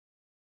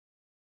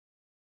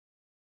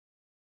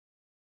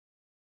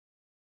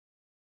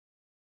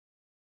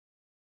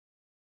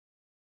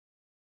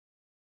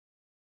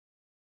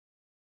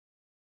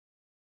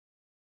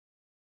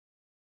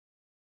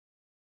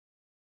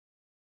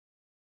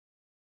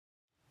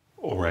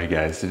Alright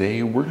guys,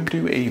 today we're going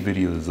to do a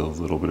video that's a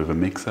little bit of a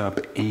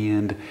mix-up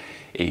and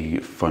a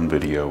fun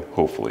video,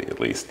 hopefully at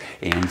least.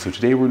 And so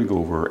today we're going to go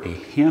over a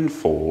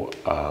handful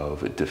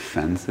of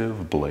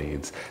defensive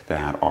blades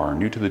that are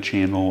new to the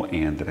channel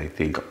and that I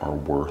think are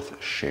worth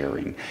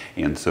sharing.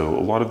 And so a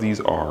lot of these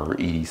are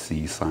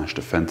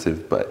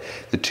EDC/defensive, but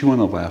the two on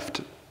the left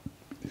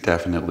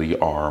definitely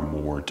are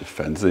more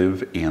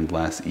defensive and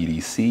less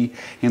EDC,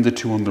 and the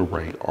two on the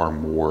right are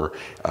more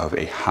of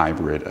a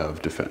hybrid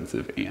of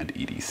defensive and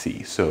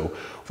EDC. So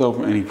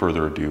without any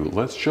further ado,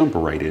 let's jump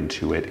right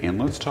into it and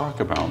let's talk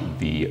about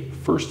the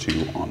first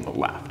two on the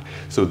left.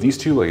 So these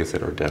two, like I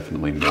said, are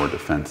definitely more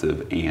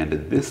defensive, and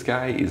this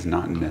guy is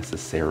not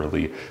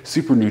necessarily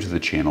super new to the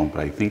channel, but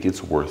I think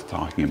it's worth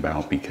talking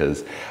about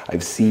because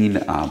I've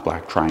seen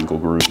Black Triangle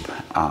Group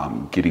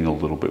getting a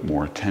little bit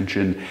more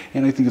attention,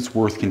 and I think it's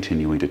worth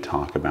continuing to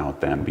talk about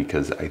them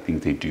because I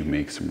think they do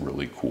make some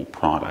really cool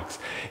products.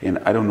 And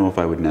I don't know if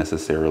I would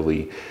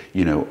necessarily,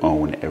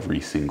 own every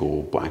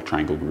single Black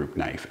Triangle Group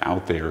knife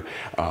out there,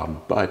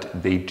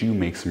 but they do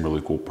make some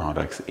really cool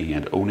products,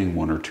 and owning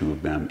one or two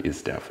of them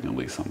is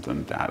definitely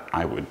something that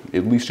I would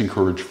at least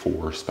encourage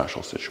for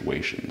special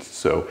situations.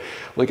 So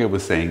like I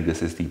was saying,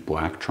 this is the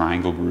Black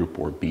Triangle Group,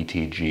 or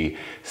BTG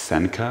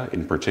Senka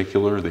in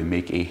particular. They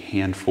make a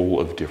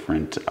handful of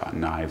different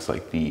knives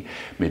like the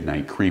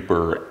Midnight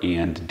Creeper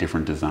and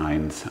different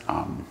designs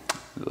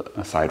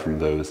aside from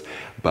those,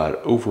 but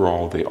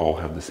overall they all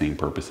have the same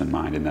purpose in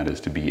mind, and that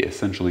is to be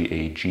essentially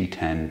a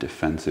G10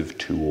 defensive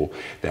tool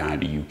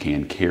that you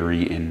can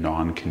carry in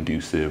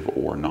non-conducive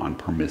or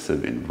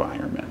non-permissive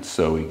environments.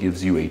 So it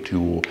gives you a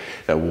tool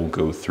that will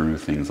go through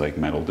things like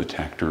metal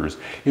detectors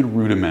and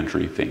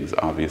rudimentary things.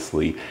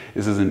 Obviously,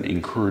 this isn't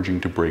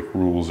encouraging to break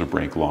rules or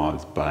break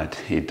laws, but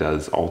it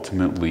does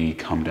ultimately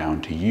come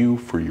down to you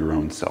for your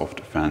own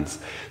self-defense.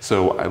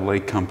 So I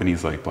like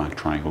companies like Black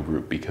Triangle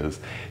Group because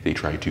they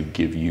try to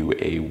give you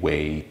a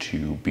way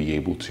to be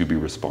able to be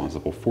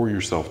responsible for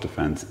your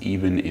self-defense,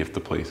 even if the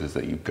places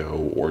that you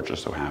go or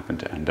just so happen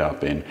to end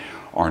up in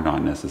are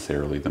not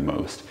necessarily the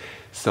most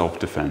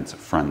self-defense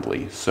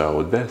friendly.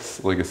 So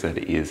this, like I said,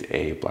 is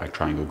a Black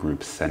Triangle Group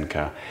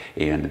Senka,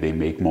 and they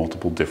make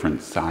multiple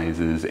different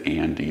sizes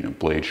and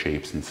blade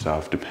shapes and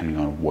stuff depending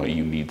on what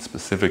you need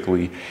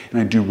specifically.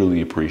 And I do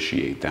really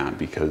appreciate that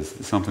because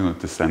something like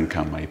the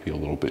Senka might be a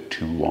little bit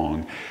too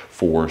long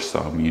for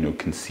some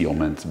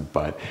concealments,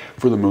 but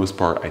for the most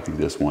part I think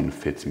this one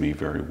fits me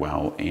very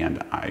well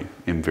and I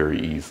am very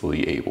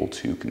easily able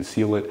to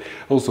conceal it.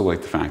 I also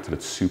like the fact that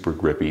it's super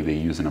grippy. They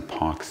use an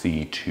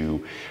epoxy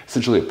to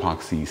essentially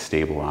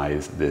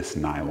stabilize this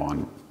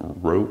nylon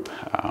rope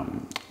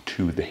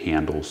to the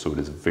handle, so it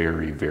is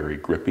very, very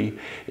grippy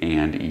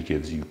and it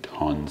gives you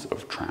tons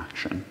of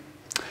traction.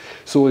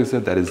 So like I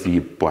said, that is the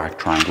Black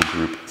Triangle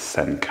Group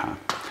Senka.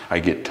 I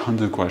get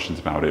tons of questions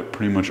about it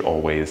pretty much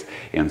always,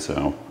 and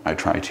so I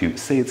try to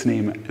say its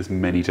name as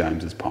many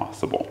times as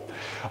possible.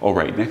 All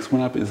right, next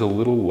one up is a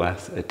little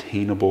less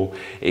attainable,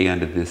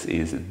 and this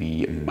is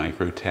the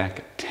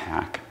Microtech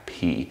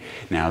TAC-P.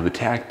 Now the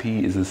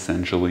TAC-P is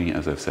essentially,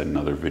 as I've said in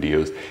other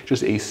videos,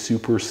 just a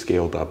super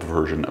scaled up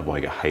version of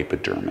like a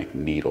hypodermic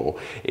needle,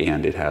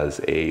 and it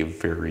has a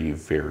very,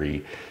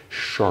 very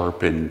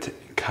sharpened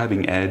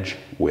cutting edge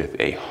with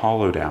a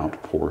hollowed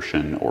out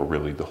portion, or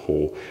really the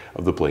whole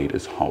of the blade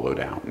is hollowed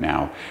out.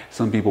 Now,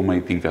 some people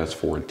might think that's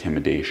for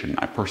intimidation.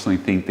 I personally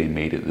think they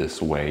made it this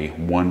way,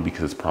 one,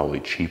 because it's probably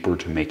cheaper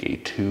to make a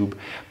tube,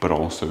 but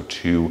also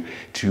two,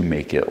 to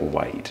make it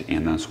light.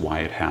 And that's why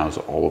it has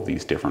all of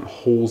these different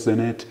holes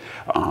in it.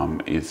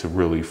 It's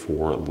really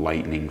for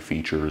lightening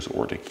features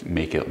or to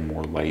make it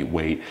more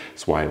lightweight.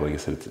 That's why, like I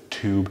said, it's a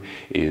tube,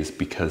 is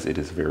because it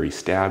is very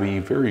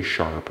stabby, very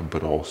sharp,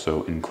 but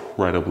also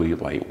incredibly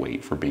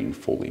lightweight for being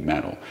fully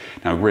metal.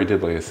 Now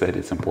granted, like I said,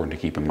 it's important to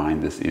keep in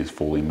mind this is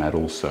fully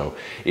metal, so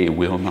it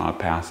will not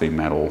pass a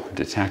metal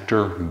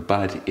detector,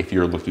 but if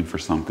you're looking for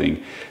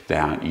something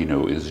that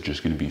is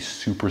just going to be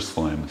super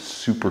slim,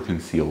 super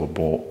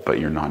concealable, but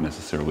you're not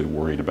necessarily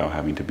worried about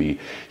having to be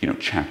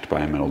checked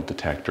by a metal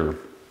detector,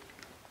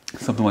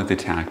 something like the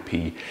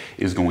TAC-P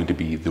is going to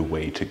be the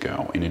way to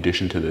go. In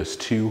addition to this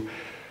too,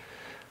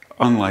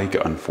 unlike,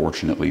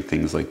 unfortunately,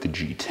 things like the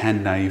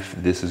G10 knife,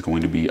 this is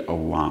going to be a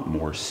lot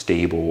more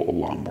stable, a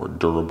lot more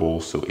durable.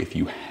 So if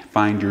you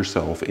find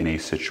yourself in a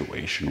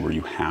situation where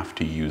you have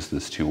to use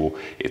this tool,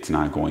 it's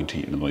not going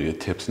to, the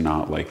tip's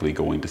not likely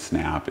going to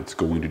snap. It's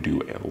going to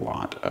do a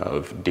lot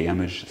of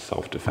damage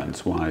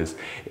self-defense wise,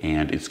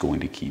 and it's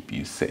going to keep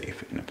you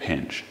safe in a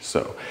pinch.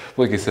 So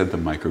like I said, the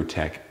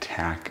Microtech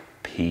TAC-P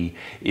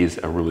is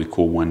a really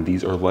cool one.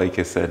 These are, like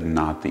I said,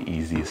 not the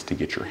easiest to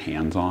get your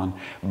hands on,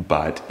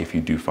 but if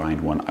you do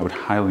find one, I would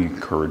highly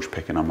encourage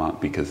picking them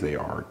up because they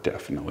are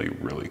definitely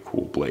really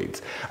cool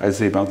blades. I'd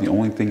say about the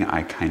only thing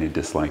I kind of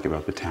dislike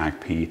about the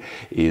TAC-P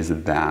is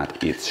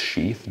that its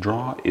sheath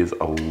draw is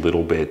a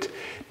little bit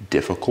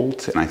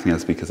difficult, and I think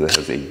that's because it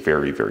has a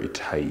very, very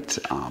tight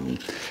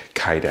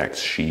Kydex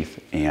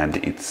sheath, and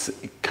it's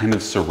kind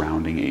of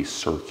surrounding a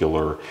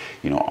circular,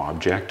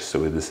 object.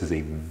 So this is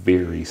a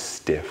very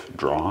stiff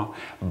draw,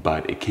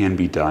 but it can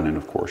be done. And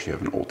of course you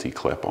have an Ulti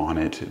clip on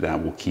it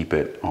that will keep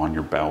it on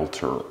your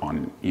belt or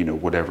on, you know,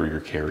 whatever you're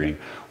carrying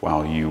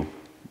while you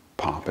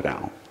pop it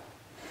out.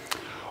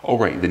 All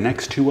right, the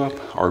next two up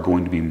are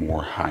going to be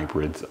more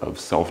hybrids of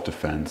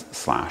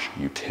self-defense /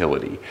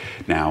 utility.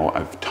 Now,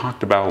 I've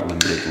talked about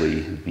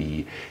limitedly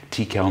the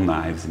TKL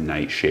Knives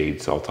Nightshade,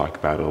 so I'll talk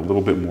about it a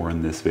little bit more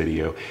in this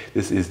video.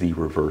 This is the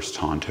reverse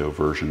Tonto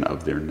version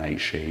of their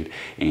Nightshade,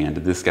 and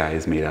this guy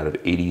is made out of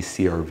 80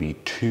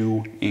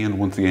 CRV2, and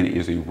once again, it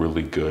is a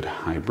really good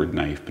hybrid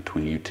knife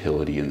between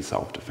utility and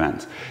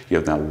self-defense. You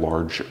have that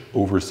large,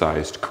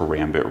 oversized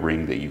karambit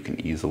ring that you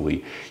can easily,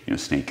 you know,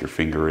 snake your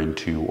finger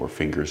into or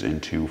fingers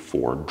into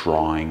for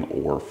drawing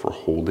or for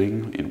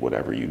holding in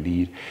whatever you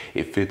need.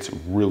 It fits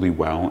really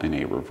well in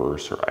a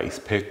reverse or ice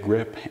pick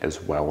grip,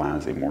 as well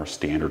as a more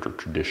standard or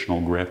traditional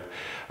grip.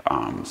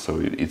 So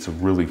it's a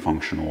really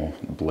functional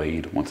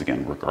blade, once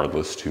again,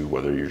 regardless to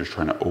whether you're just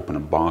trying to open a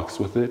box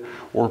with it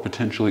or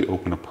potentially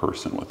open a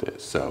person with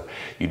it. So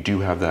you do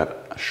have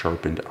that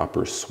sharpened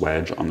upper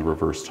swedge on the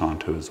reverse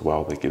Tonto as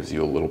well that gives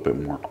you a little bit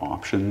more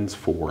options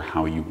for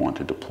how you want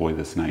to deploy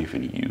this knife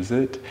and use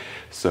it.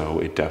 So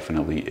it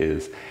definitely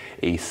is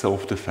a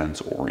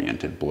self-defense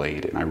oriented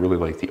blade, and I really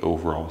like the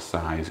overall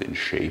size and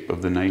shape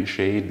of the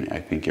Nightshade. I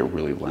think it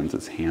really lends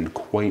its hand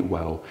quite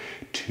well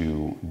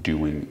to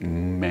doing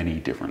many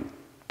different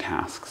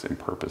tasks and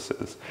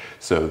purposes.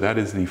 So that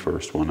is the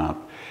first one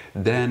up.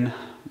 Then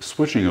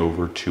switching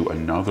over to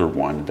another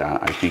one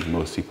that I think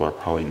most people are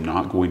probably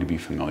not going to be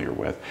familiar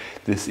with.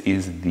 This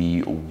is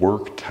the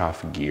Work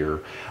Tough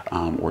Gear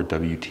or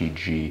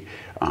WTG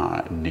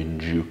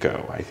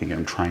Ninjuko. I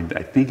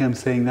think I'm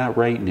saying that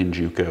right,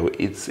 Ninjuko.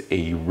 It's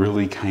a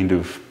really kind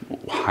of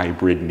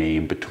hybrid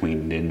name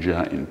between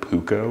Ninja and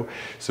Puko.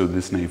 So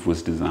this knife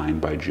was designed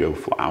by Joe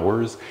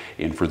Flowers,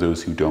 and for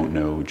those who don't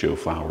know, Joe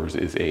Flowers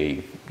is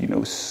a, you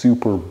know,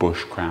 super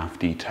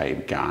bushcrafty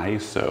type guy.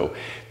 So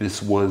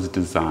this was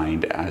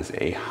designed as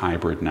a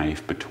hybrid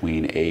knife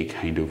between a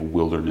kind of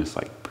wilderness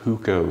like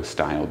Puko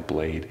styled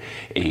blade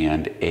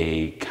and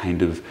a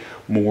kind of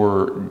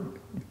more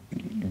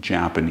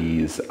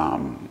Japanese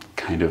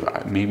kind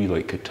of maybe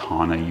like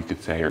katana, you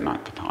could say, or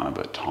not katana,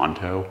 but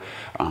Tonto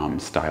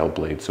style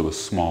blade. So a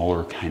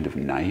smaller kind of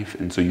knife.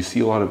 And so you see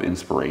a lot of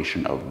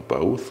inspiration of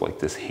both. Like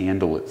this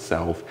handle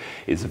itself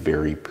is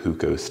very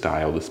Puko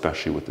styled,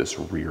 especially with this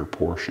rear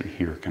portion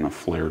here kind of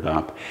flared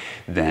up.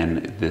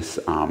 Then this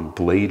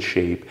blade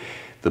shape.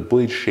 The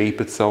blade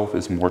shape itself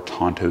is more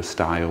Tonto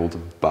styled,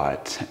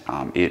 but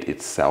it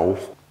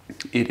itself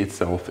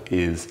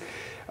is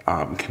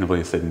kind of,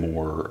 like I said,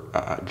 more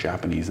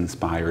Japanese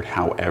inspired.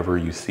 However,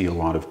 you see a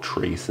lot of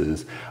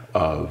traces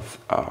of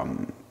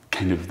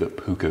kind of the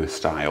Puko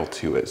style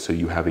to it. So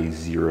you have a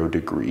 0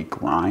 degree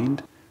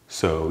grind.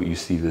 So you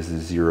see this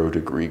 0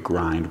 degree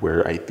grind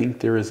where I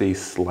think there is a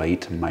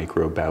slight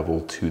micro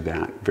bevel to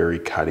that very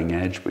cutting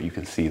edge, but you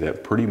can see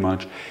that pretty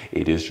much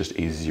it is just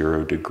a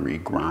 0 degree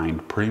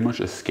grind, pretty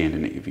much a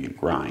Scandinavian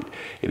grind.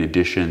 In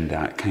addition,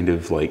 that kind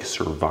of like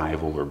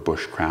survival or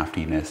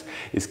bushcraftiness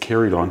is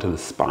carried onto the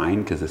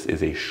spine because this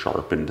is a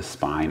sharpened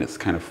spine. It's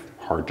kind of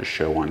hard to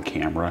show on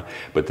camera,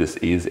 but this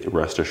is,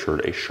 rest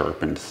assured, a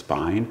sharpened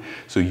spine.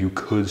 So you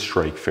could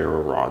strike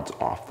ferro rods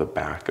off the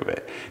back of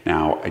it.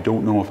 Now, I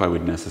don't know if I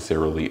would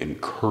necessarily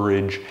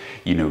encourage,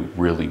 you know,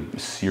 really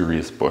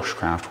serious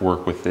bushcraft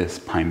work with this,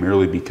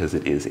 primarily because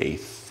it is a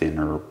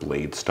thinner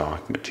blade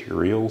stock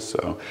material.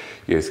 So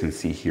you guys can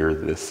see here,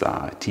 this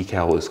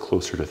TKL is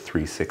closer to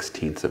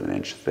 3/16 of an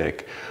inch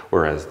thick,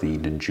 whereas the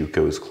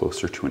Ninjuko is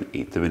closer to an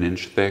 1/8 of an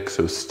inch thick.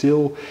 So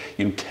still,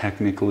 you know,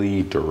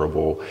 technically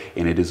durable,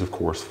 and it is of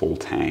course full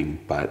tang,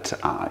 but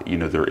you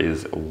know, there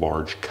is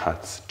large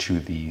cuts to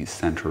the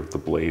center of the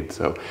blade.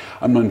 So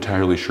I'm not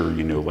entirely sure,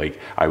 you know, like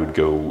I would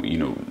go, you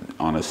know,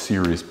 on a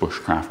serious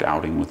bushcraft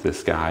outing with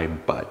this guy,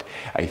 but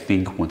I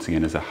think once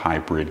again, as a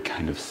hybrid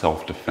kind of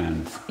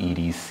self-defense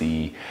EDC,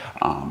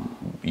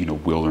 you know,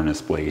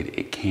 wilderness blade,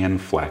 it can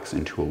flex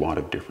into a lot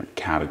of different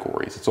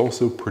categories. It's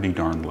also pretty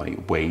darn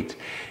lightweight,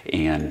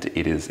 and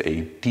it is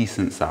a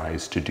decent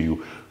size to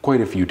do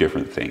quite a few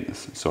different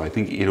things. So I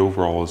think it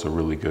overall is a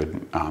really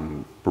good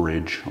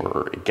bridge,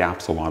 or it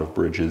gaps a lot of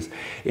bridges,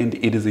 and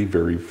it is a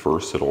very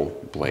versatile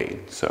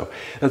blade. So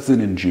that's the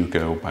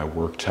Ninjuko by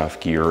Work Tough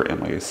Gear, and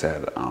like I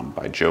said,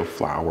 by Joe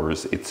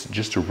Flowers. It's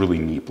just a really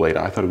neat blade.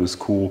 I thought it was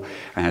cool.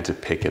 I had to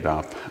pick it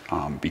up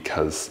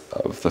because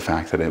of the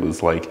fact that it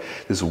was like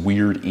this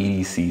weird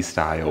EDC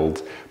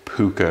styled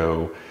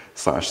Puko /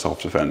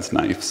 self-defense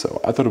knife.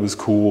 So I thought it was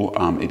cool.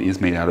 It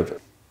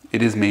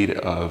is made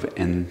of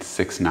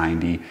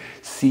N690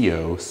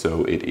 CO,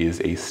 so it is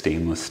a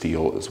stainless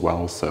steel as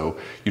well, so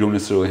you don't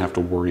necessarily have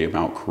to worry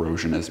about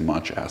corrosion as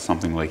much as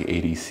something like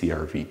 80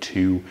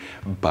 CRV2,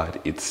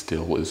 but it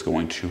still is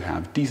going to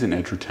have decent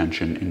edge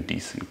retention and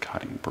decent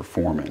cutting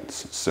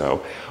performance.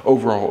 So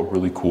overall, a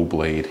really cool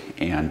blade,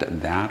 and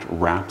that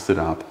wraps it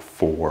up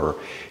for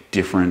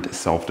different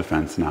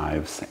self-defense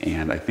knives,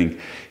 and I think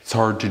it's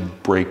hard to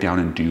break down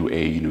and do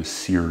a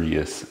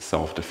serious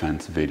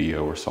self-defense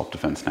video or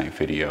self-defense knife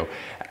video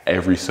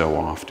every so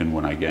often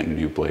when I get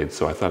new blades.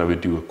 So I thought I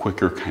would do a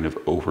quicker kind of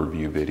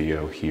overview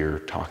video here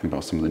talking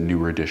about some of the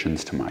newer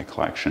additions to my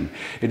collection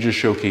and just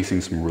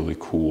showcasing some really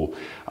cool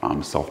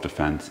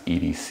self-defense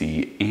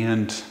EDC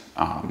and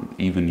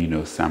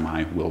even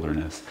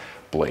semi-wilderness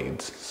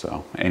blades.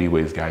 So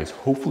anyways guys,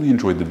 hopefully you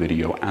enjoyed the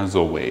video. As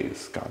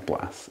always, God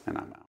bless, and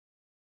I'm out.